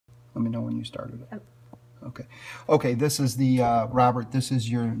Let me know when you started it. Okay. Okay, this is the, Robert, this is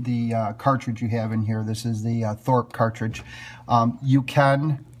the cartridge you have in here. This is the Thorpe cartridge. You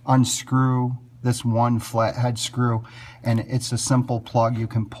can unscrew this one flathead screw, and it's a simple plug. You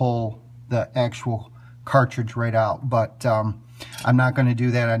can pull the actual cartridge right out, but I'm not going to do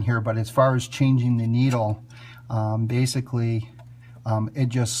that on here. But as far as changing the needle, basically it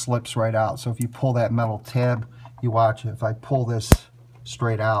just slips right out. So if you pull that metal tab, you watch it. If I pull this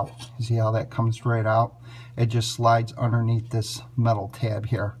straight out, you see how that comes straight out? It just slides underneath this metal tab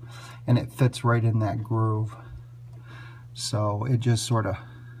here, and it fits right in that groove. So it just sort of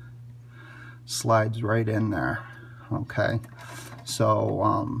slides right in there. Okay, so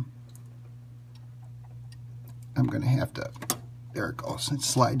I'm gonna have to, there it goes. It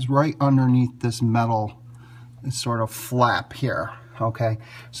slides right underneath this metal, this sort of flap here. Okay,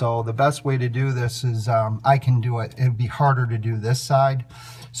 so the best way to do this is, I can do it. It'd be harder to do this side.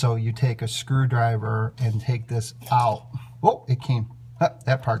 So you take a screwdriver and take this out. Oh, it came,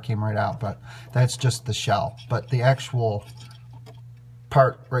 that part came right out, but that's just the shell. But the actual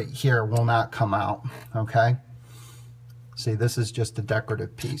part right here will not come out, okay? See, this is just a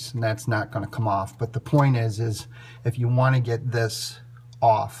decorative piece, and that's not gonna come off. But the point is if you wanna get this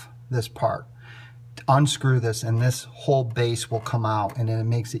off, this part, unscrew this, and this whole base will come out, and then it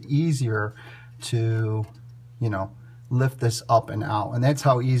makes it easier to, you know, lift this up and out. And that's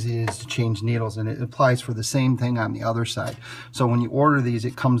how easy it is to change needles, and it applies for the same thing on the other side. So when you order these,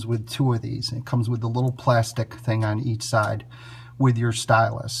 it comes with 2 of these. It comes with the little plastic thing on each side with your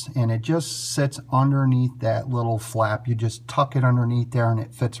stylus, and it just sits underneath that little flap. You just tuck it underneath there, and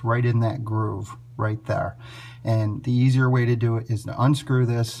it fits right in that groove right there. And the easier way to do it is to unscrew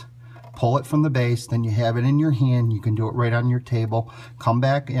this, pull it from the base, then you have it in your hand. You can do it right on your table. Come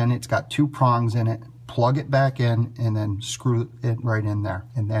back in, it's got 2 prongs in it, plug it back in, and then screw it right in there,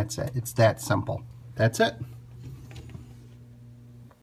 and that's it. It's that simple. That's it.